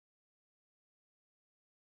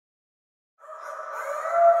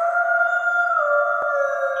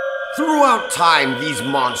Throughout time, these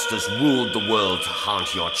monsters ruled the world to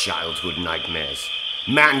haunt your childhood nightmares.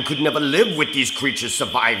 Man could never live with these creatures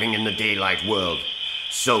surviving in the daylight world.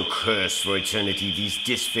 So cursed for eternity, these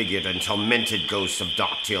disfigured and tormented ghosts of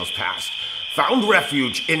dark tales past found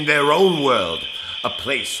refuge in their own world, a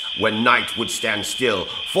place where night would stand still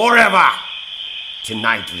forever.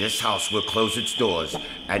 Tonight, this house will close its doors,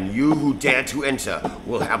 and you who dare to enter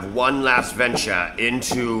will have one last venture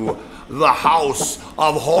into the House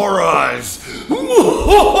of Horrors.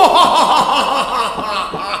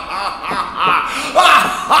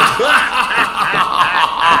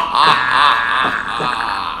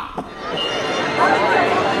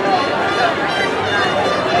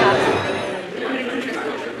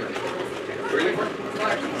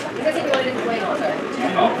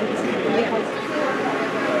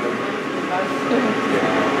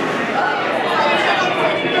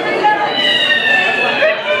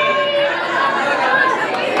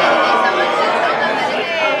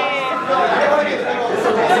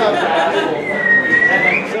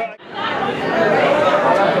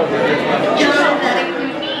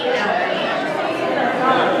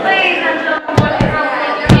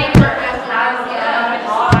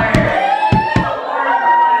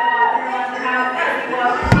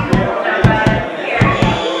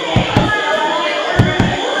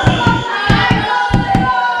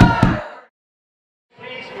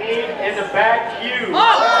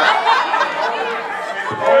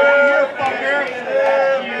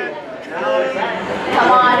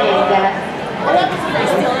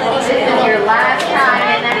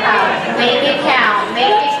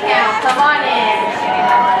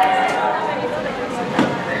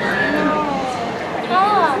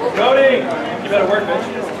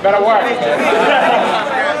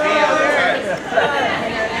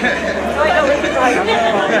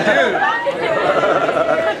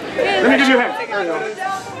 Let me give you a hand. There you go.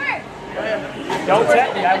 Don't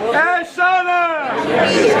tap me, I will. Hey, Shona!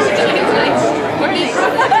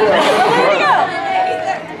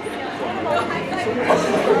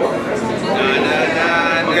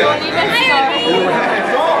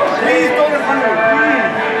 Please don't in front of me.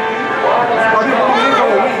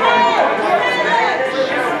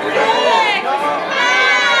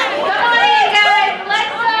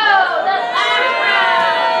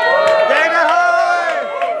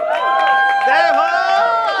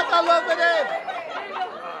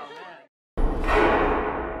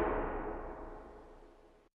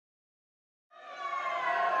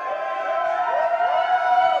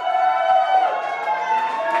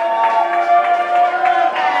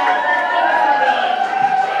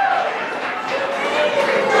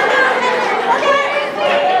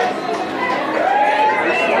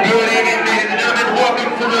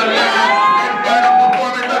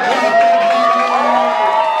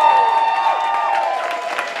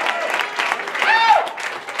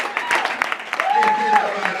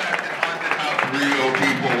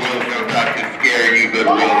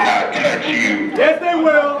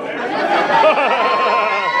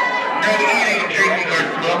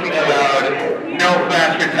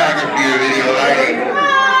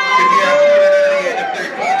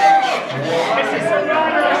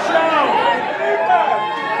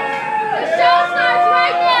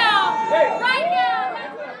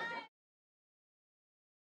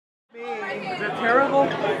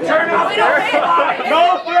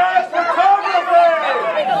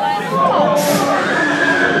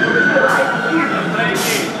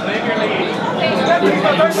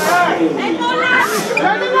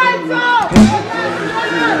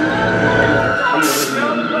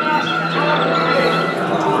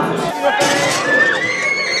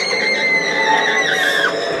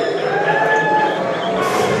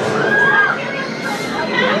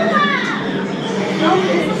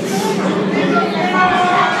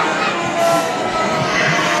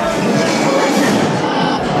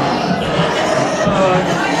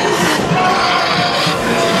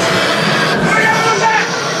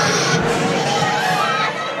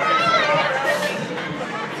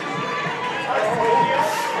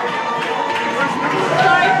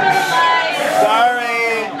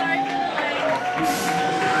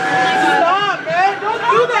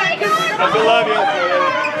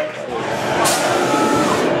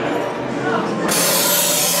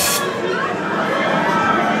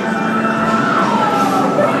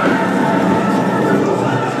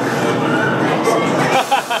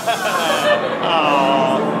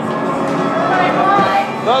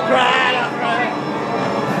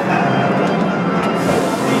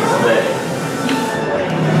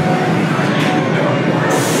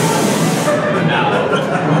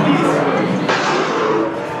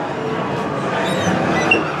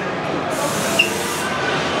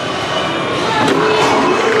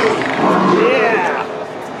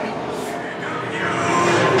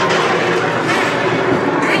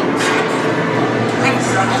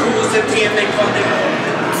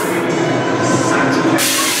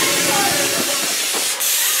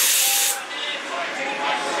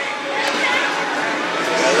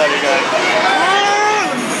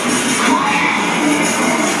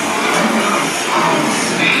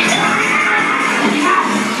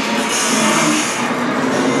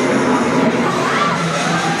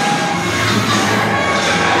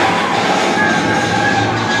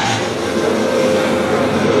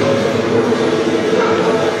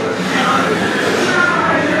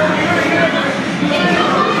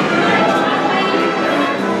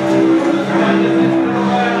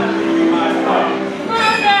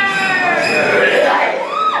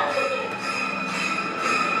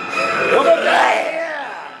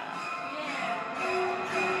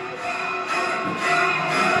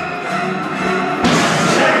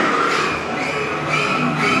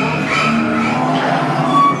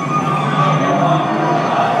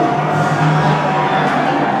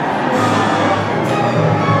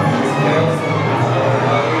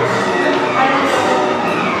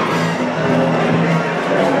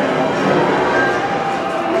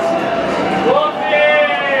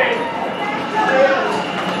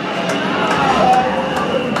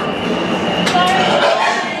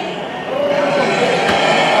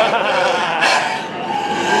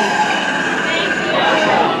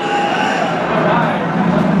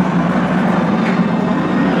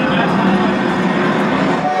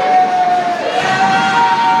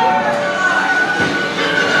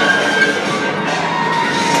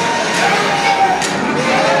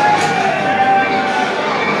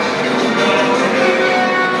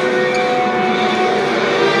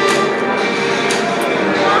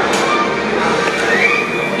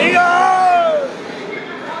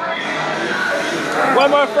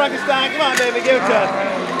 Frankenstein. Come on, baby, give it to us.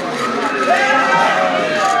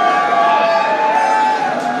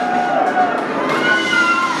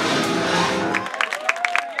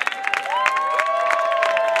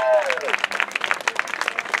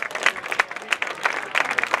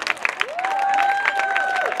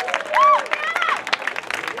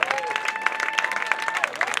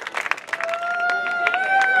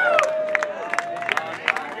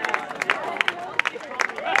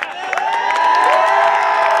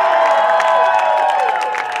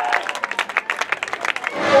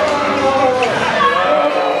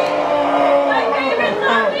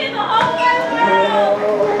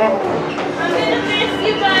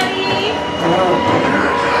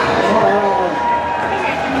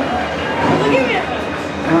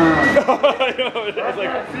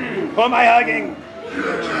 Who am I hugging?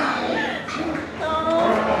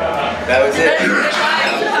 That was it.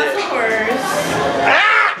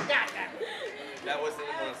 That wasn't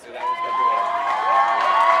the monster, that was the boy.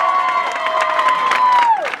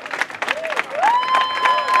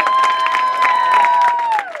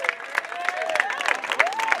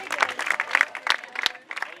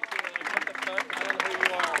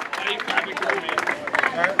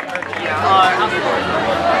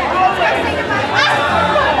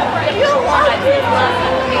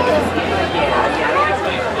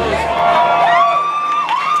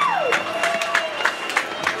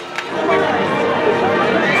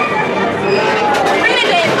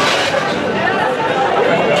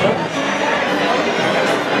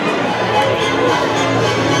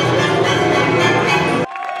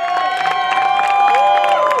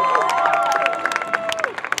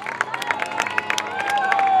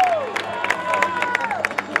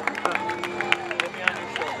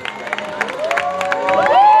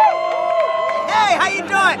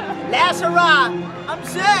 Last hurrah! I'm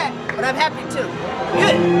sad, but I'm happy too.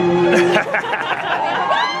 Good.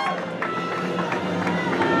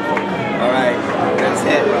 All right, that's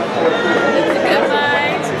it.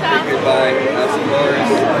 Goodbye. Goodbye. I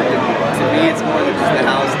suppose to me, it's more than just the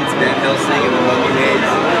house that's been Helsing and the Mummy Maze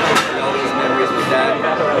and all those memories with that.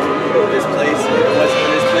 This place, if it wasn't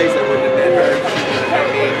for this place, I wouldn't have met her.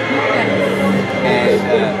 And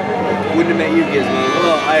wouldn't have met you, Gizmo.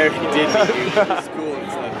 Well, I already did meet you in school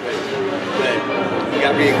and stuff, but we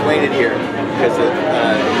got reacquainted here because of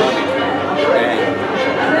Mummy. And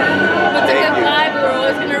But it's a good vibe. We're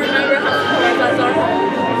always going to remember how important us are.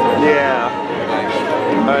 Yeah.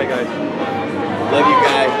 All right, guys. Love you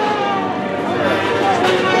guys.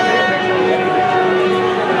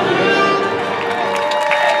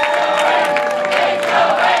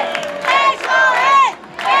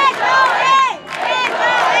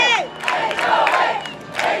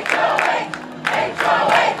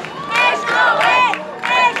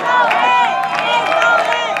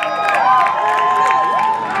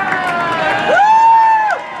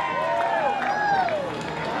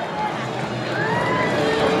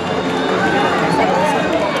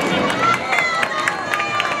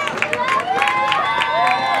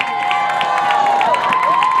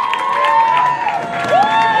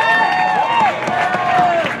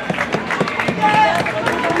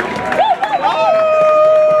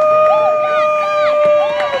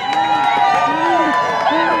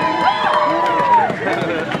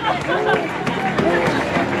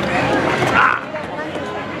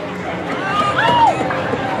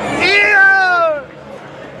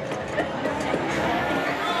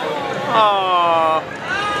 Oh.